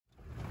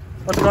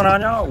What's going on,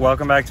 y'all?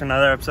 Welcome back to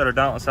another episode of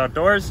Dauntless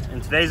Outdoors.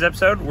 In today's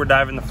episode, we're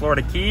diving the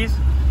Florida Keys.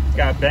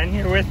 Got Ben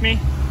here with me.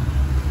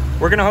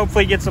 We're gonna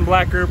hopefully get some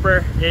black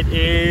grouper. It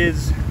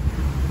is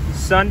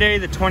Sunday,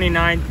 the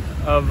 29th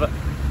of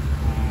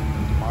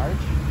March?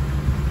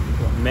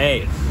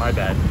 May, my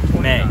bad.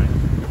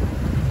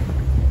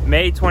 29th.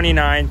 May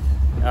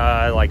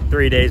 29th, like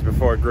 3 days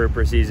before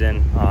grouper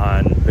season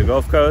on the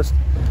Gulf Coast.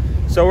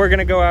 So we're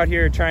gonna go out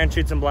here, try and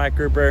shoot some black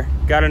grouper.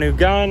 Got a new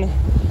gun.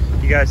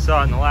 You guys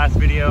saw it in the last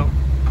video.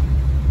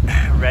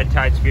 Red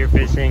tide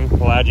spearfishing,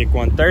 pelagic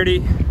 130.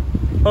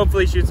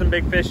 Hopefully shoot some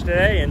big fish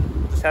today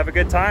and just have a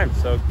good time.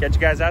 So catch you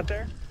guys out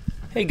there.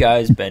 Hey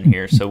guys, Ben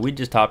here. So we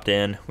just hopped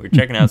in. We were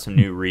checking out some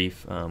new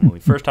reef. When we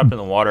first hopped in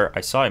the water,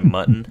 I saw a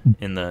mutton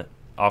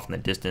off in the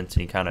distance,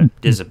 and he kind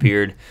of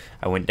disappeared.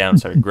 I went down,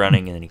 started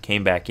grunting, and then he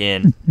came back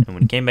in. And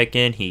when he came back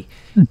in, he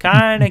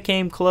kind of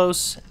came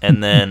close,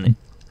 and then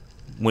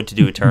went to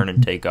do a turn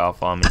and take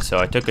off on me. So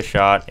I took a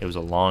shot. It was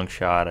a long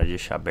shot. I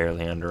just shot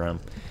barely under him.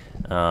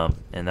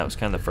 And that was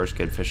kind of the first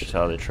good fish I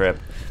saw of the trip.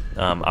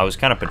 I was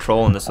kind of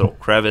patrolling this little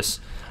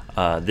crevice.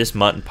 This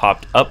mutton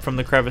popped up from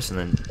the crevice and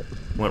then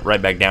went right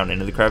back down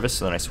into the crevice.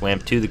 So then I swam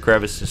to the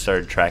crevice and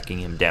started tracking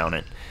him down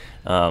it.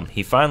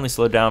 He finally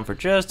slowed down for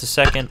just a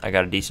second. I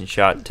got a decent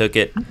shot, took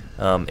it,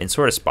 and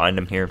sort of spined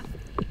him here.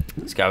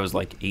 This guy was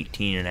like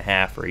 18 and a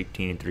half or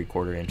 18 and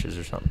 3/4 inches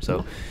or something.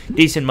 So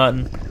decent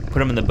mutton.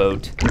 Put him in the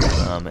boat,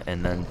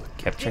 and then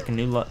kept checking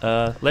new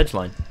ledge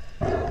line.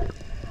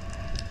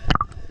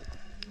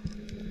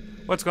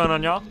 What's going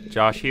on, y'all?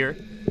 Josh here.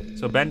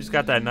 So Ben just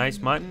got that nice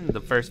mutton,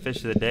 the first fish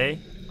of the day.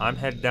 I'm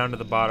headed down to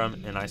the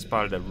bottom, and I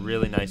spotted a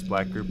really nice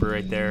black grouper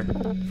right there.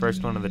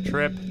 First one of the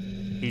trip.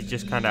 He's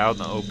just kind of out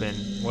in the open.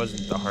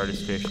 Wasn't the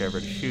hardest fish ever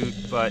to shoot,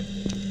 but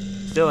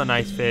still a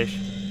nice fish.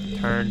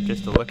 Turned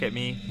just to look at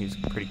me. He was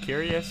pretty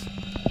curious,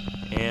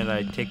 and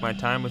I take my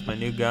time with my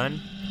new gun.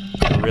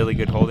 A really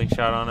good holding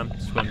shot on him.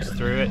 Swims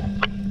through it,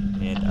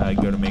 and I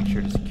go to make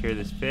sure to secure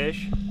this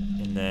fish,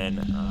 and then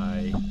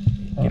I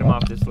get him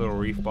off this little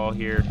reef ball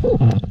here,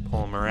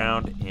 pull him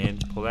around,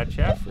 and pull that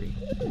shaft free.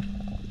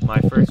 My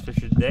first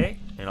fish of the day,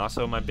 and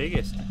also my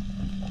biggest.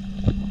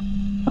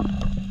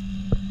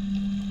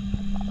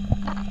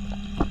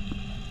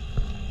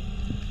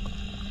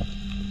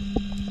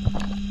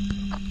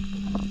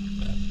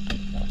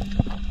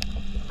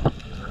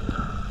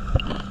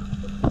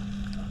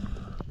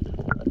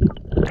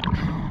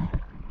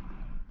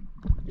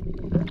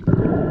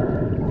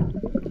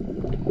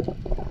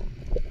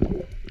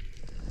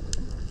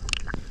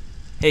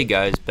 Hey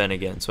guys, Ben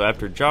again. So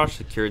after Josh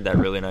secured that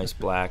really nice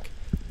black,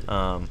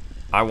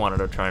 I wanted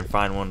to try and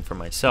find one for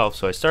myself.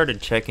 So I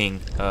started checking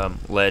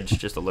ledge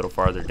just a little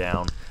farther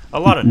down. A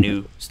lot of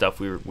new stuff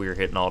we were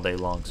hitting all day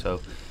long.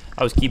 So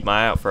I was keeping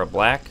my eye out for a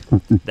black.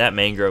 That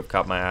mangrove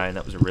caught my eye, and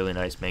that was a really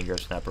nice mangrove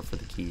snapper for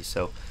the Keys.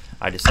 So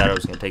I decided I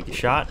was going to take the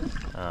shot.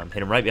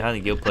 Hit him right behind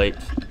the gill plate.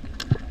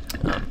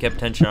 Kept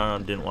tension on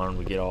him. Didn't want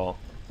him to get all,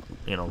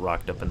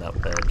 rocked up in that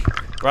ledge.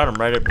 Brought him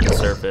right up to the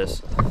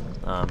surface.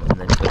 And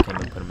then took him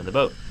and put him in the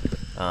boat.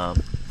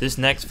 This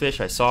next fish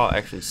I saw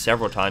actually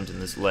several times in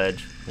this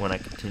ledge when I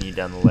continued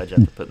down the ledge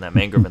after putting that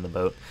mangrove in the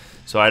boat.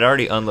 So I'd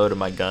already unloaded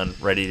my gun,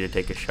 ready to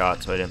take a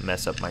shot, so I didn't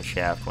mess up my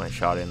shaft when I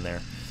shot in there.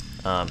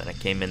 And I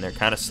came in there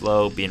kind of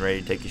slow, being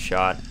ready to take a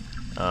shot.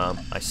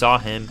 I saw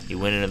him. He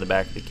went into the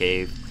back of the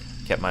cave,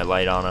 kept my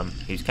light on him.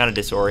 He was kind of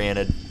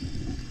disoriented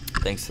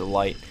thanks to the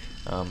light.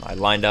 I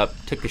lined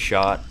up, took a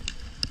shot,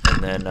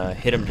 and then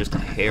hit him just a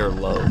hair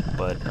low,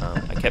 but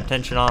I kept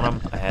tension on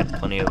him. I had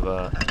plenty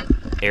of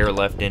air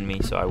left in me,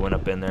 so I went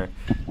up in there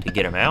to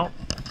get him out.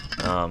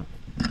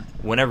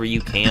 Whenever you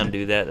can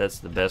do that, that's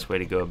the best way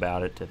to go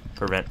about it, to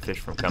prevent fish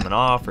from coming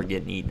off or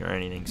getting eaten or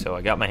anything. So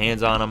I got my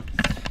hands on him,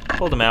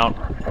 pulled him out.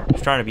 I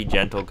was trying to be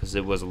gentle because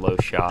it was a low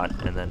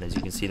shot, and then as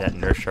you can see, that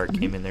nurse shark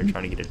came in there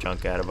trying to get a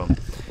chunk out of him.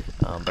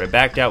 But I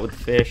backed out with the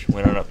fish,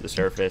 went on up the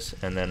surface,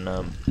 and then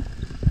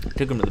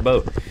took him to the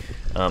boat.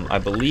 I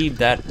believe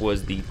that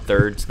was the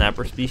third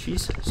snapper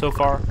species so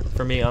far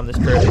for me on this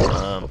trip.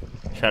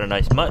 Shot a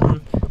nice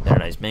mutton, then a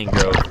nice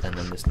mangrove, and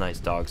then this nice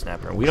dog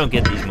snapper. And we don't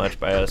get these much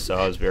by us, so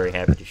I was very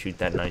happy to shoot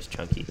that nice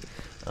chunky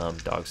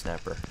dog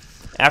snapper.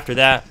 After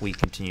that, we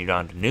continued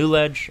on to new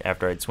ledge.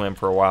 After I'd swam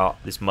for a while,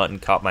 this mutton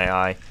caught my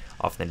eye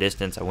off in the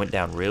distance. I went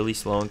down really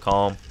slow and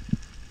calm.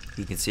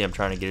 You can see I'm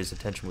trying to get his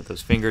attention with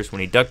those fingers.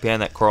 When he ducked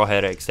behind that coral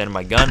head, I extended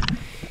my gun.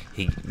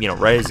 He,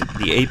 right as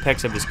the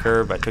apex of his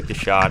curve, I took the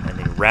shot, and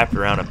then he wrapped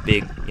around a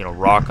big,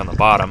 rock on the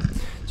bottom.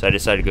 So I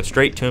decided to go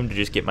straight to him to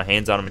just get my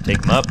hands on him and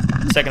take him up.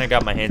 The second I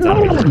got my hands on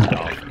him, he ripped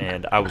off,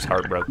 and I was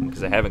heartbroken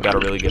because I haven't got a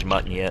really good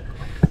mutton yet.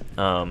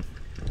 And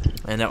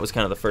that was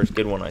kind of the first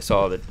good one I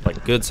saw,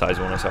 good size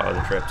one I saw of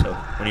the trip. So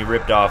when he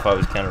ripped off, I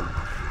was kind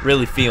of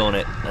really feeling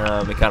it.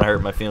 It kind of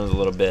hurt my feelings a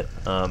little bit.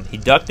 He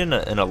ducked in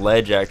a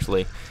ledge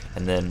actually,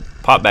 and then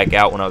popped back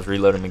out when I was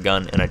reloading the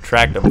gun, and I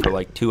tracked him for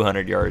like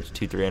 200 yards,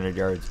 200-300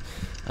 yards.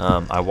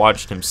 I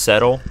watched him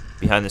settle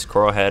behind this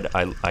coral head.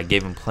 I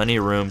gave him plenty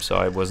of room so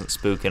I wasn't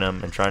spooking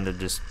him and trying to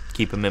just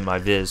keep him in my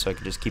viz so I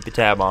could just keep a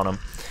tab on him.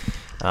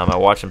 I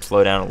watched him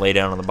slow down and lay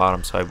down on the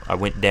bottom, so I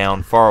went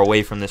down far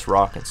away from this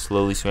rock and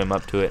slowly swam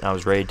up to it, and I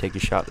was ready to take a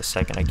shot the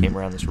second I came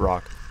around this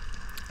rock.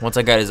 Once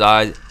I got his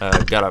eye,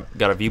 got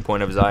a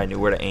viewpoint of his eye, I knew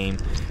where to aim,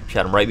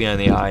 shot him right behind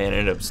the eye, and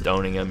ended up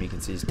stoning him. You can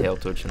see his tail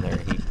twitching there.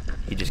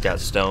 He just got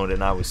stoned,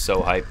 and I was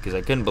so hyped because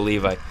I couldn't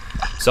believe I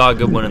saw a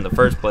good one in the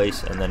first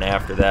place, and then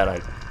after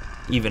that,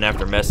 even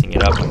after messing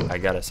it up, I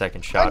got a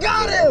second shot. I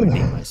got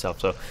him!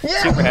 Myself. So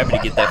super happy to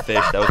get that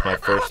fish. That was my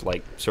first,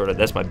 like,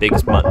 that's my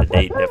biggest mutton to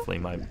date, definitely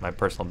my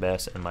personal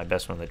best and my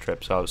best one of the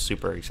trip. So I was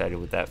super excited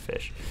with that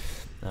fish.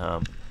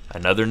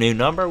 Another new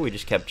number. We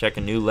just kept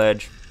checking new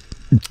ledge.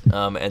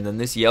 And then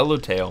this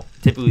yellowtail,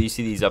 typically you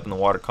see these up in the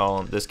water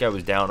column. This guy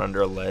was down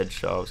under a ledge,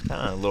 so I was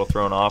kind of a little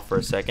thrown off for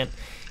a second.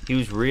 He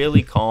was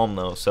really calm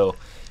though, so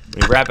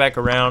we wrap back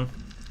around.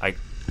 I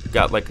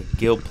got like a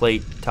gill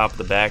plate, top of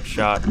the back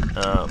shot,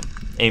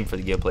 aimed for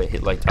the gill plate,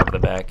 hit like top of the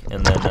back,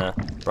 and then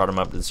brought him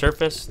up to the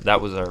surface.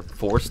 That was our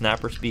 4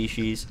 snapper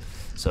species,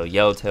 so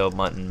yellowtail,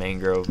 mutton,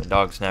 mangrove, and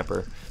dog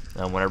snapper.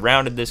 When I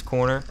rounded this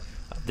corner,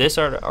 this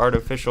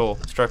artificial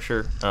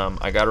structure,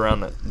 I got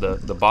around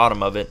the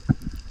bottom of it,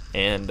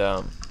 and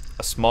a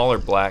smaller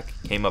black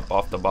came up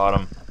off the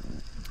bottom.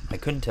 I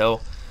couldn't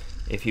tell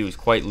if he was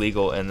quite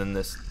legal, and then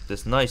this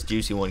nice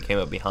juicy one came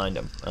up behind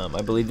him.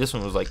 I believe this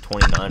one was like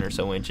 29 or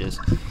so inches.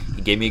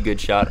 He gave me a good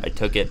shot. I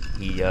took it.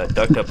 He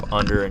ducked up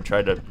under and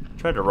tried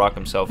to rock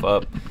himself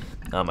up.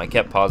 I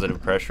kept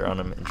positive pressure on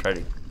him and tried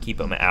to keep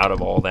him out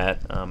of all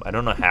that. I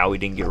don't know how he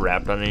didn't get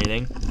wrapped on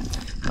anything.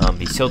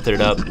 He tilted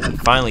it up. He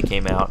finally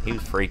came out. He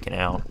was freaking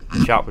out.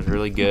 The shot was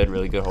really good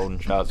holding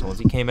shot. So once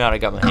he came out, I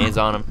got my hands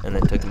on him and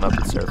then took him up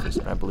to the surface.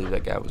 And I believe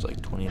that guy was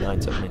like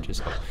 29 something inches.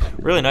 So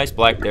really nice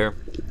black there.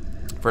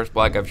 First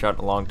black I've shot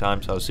in a long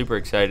time, so I was super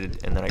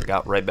excited, and then I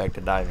got right back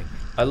to diving.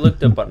 I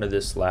looked up under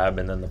this slab,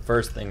 and then the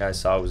first thing I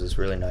saw was this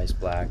really nice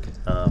black.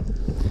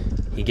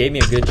 He gave me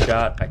a good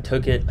shot. I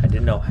took it. I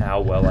didn't know how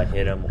well I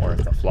hit him or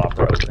if the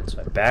flopper opened, so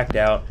I backed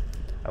out.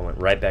 I went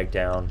right back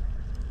down.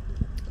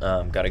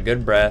 Got a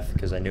good breath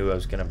because I knew it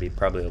was going to be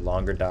probably a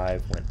longer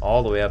dive. Went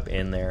all the way up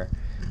in there,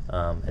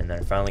 and then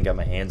I finally got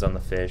my hands on the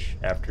fish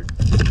after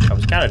I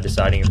was kind of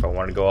deciding if I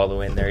wanted to go all the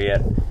way in there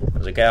yet. I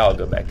was like, yeah, I'll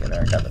go back in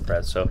there. I got the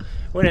breath. So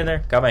went in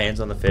there, got my hands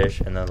on the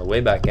fish, and then on the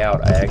way back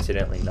out, I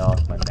accidentally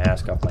knocked my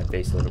mask off my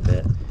face a little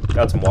bit.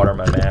 Got some water in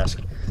my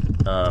mask,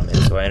 and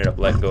so I ended up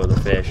letting go of the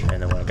fish.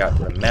 And then when I got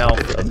to the mouth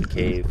of the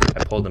cave,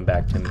 I pulled him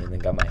back to me and then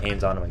got my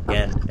hands on him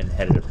again and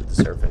headed up to the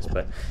surface.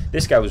 But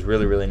this guy was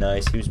really, really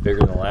nice. He was bigger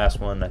than the last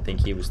one. I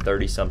think he was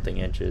 30-something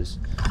inches.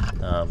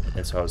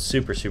 And so I was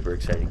super, super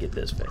excited to get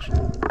this fish.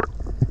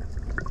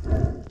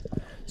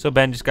 So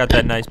Ben just got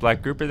that nice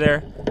black grouper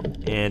there,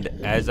 and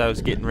as I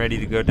was getting ready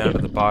to go down to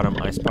the bottom,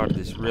 I spotted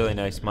this really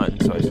nice mutton,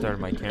 so I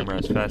started my camera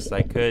as fast as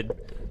I could.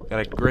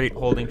 Got a great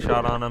holding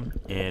shot on him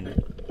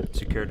and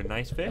secured a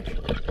nice fish.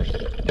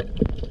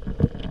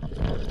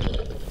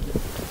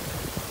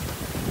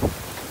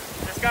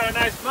 Just got a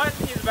nice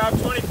mutton. He's about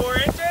 24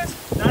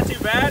 inches. Not too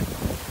bad.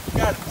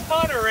 Got a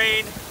ton of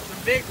rain,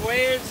 some big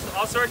waves,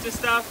 all sorts of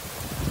stuff.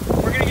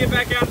 We're going to get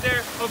back out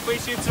there, hopefully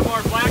shoot some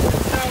more blacks and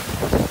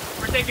stuff.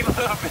 We're taking a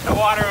little bit of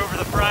water over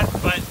the front,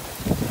 but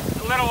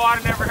a little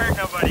water never hurt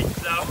nobody,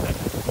 so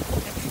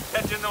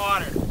catch in the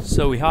water.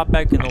 So we hop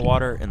back in the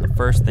water, and the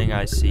first thing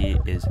I see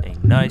is a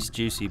nice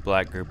juicy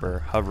black grouper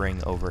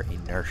hovering over a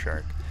nurse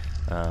shark.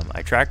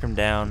 I tracked him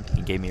down.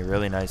 He gave me a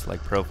really nice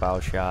like profile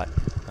shot.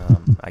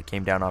 I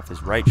came down off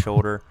his right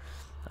shoulder.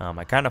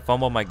 I kind of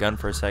fumbled my gun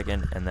for a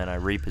second, and then I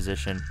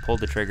repositioned,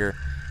 pulled the trigger,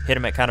 hit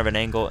him at kind of an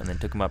angle, and then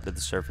took him up to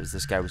the surface.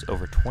 This guy was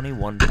over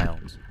 21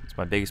 pounds. It's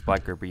my biggest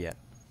black grouper yet.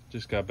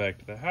 Just got back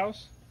to the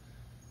house.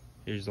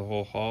 Here's the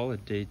whole haul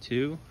at day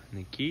 2 and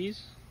the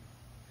keys.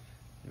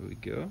 There we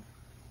go.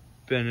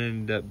 Ben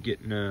ended up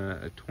getting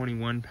a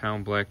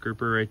 21-pound black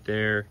grouper right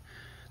there.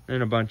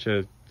 Then a bunch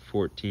of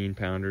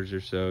 14-pounders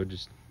or so,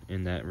 just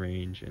in that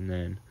range. And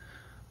then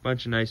a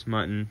bunch of nice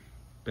mutton.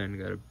 Ben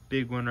got a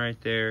big one right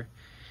there.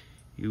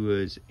 He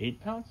was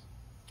 8 pounds?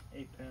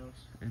 8 pounds.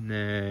 And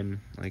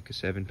then like a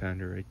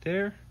 7-pounder right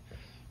there.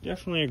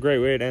 Definitely a great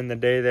way to end the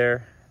day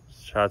there.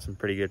 Shot some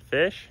pretty good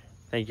fish.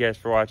 Thank you guys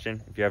for watching.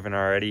 If you haven't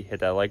already,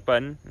 hit that like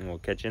button, and we'll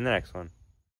catch you in the next one.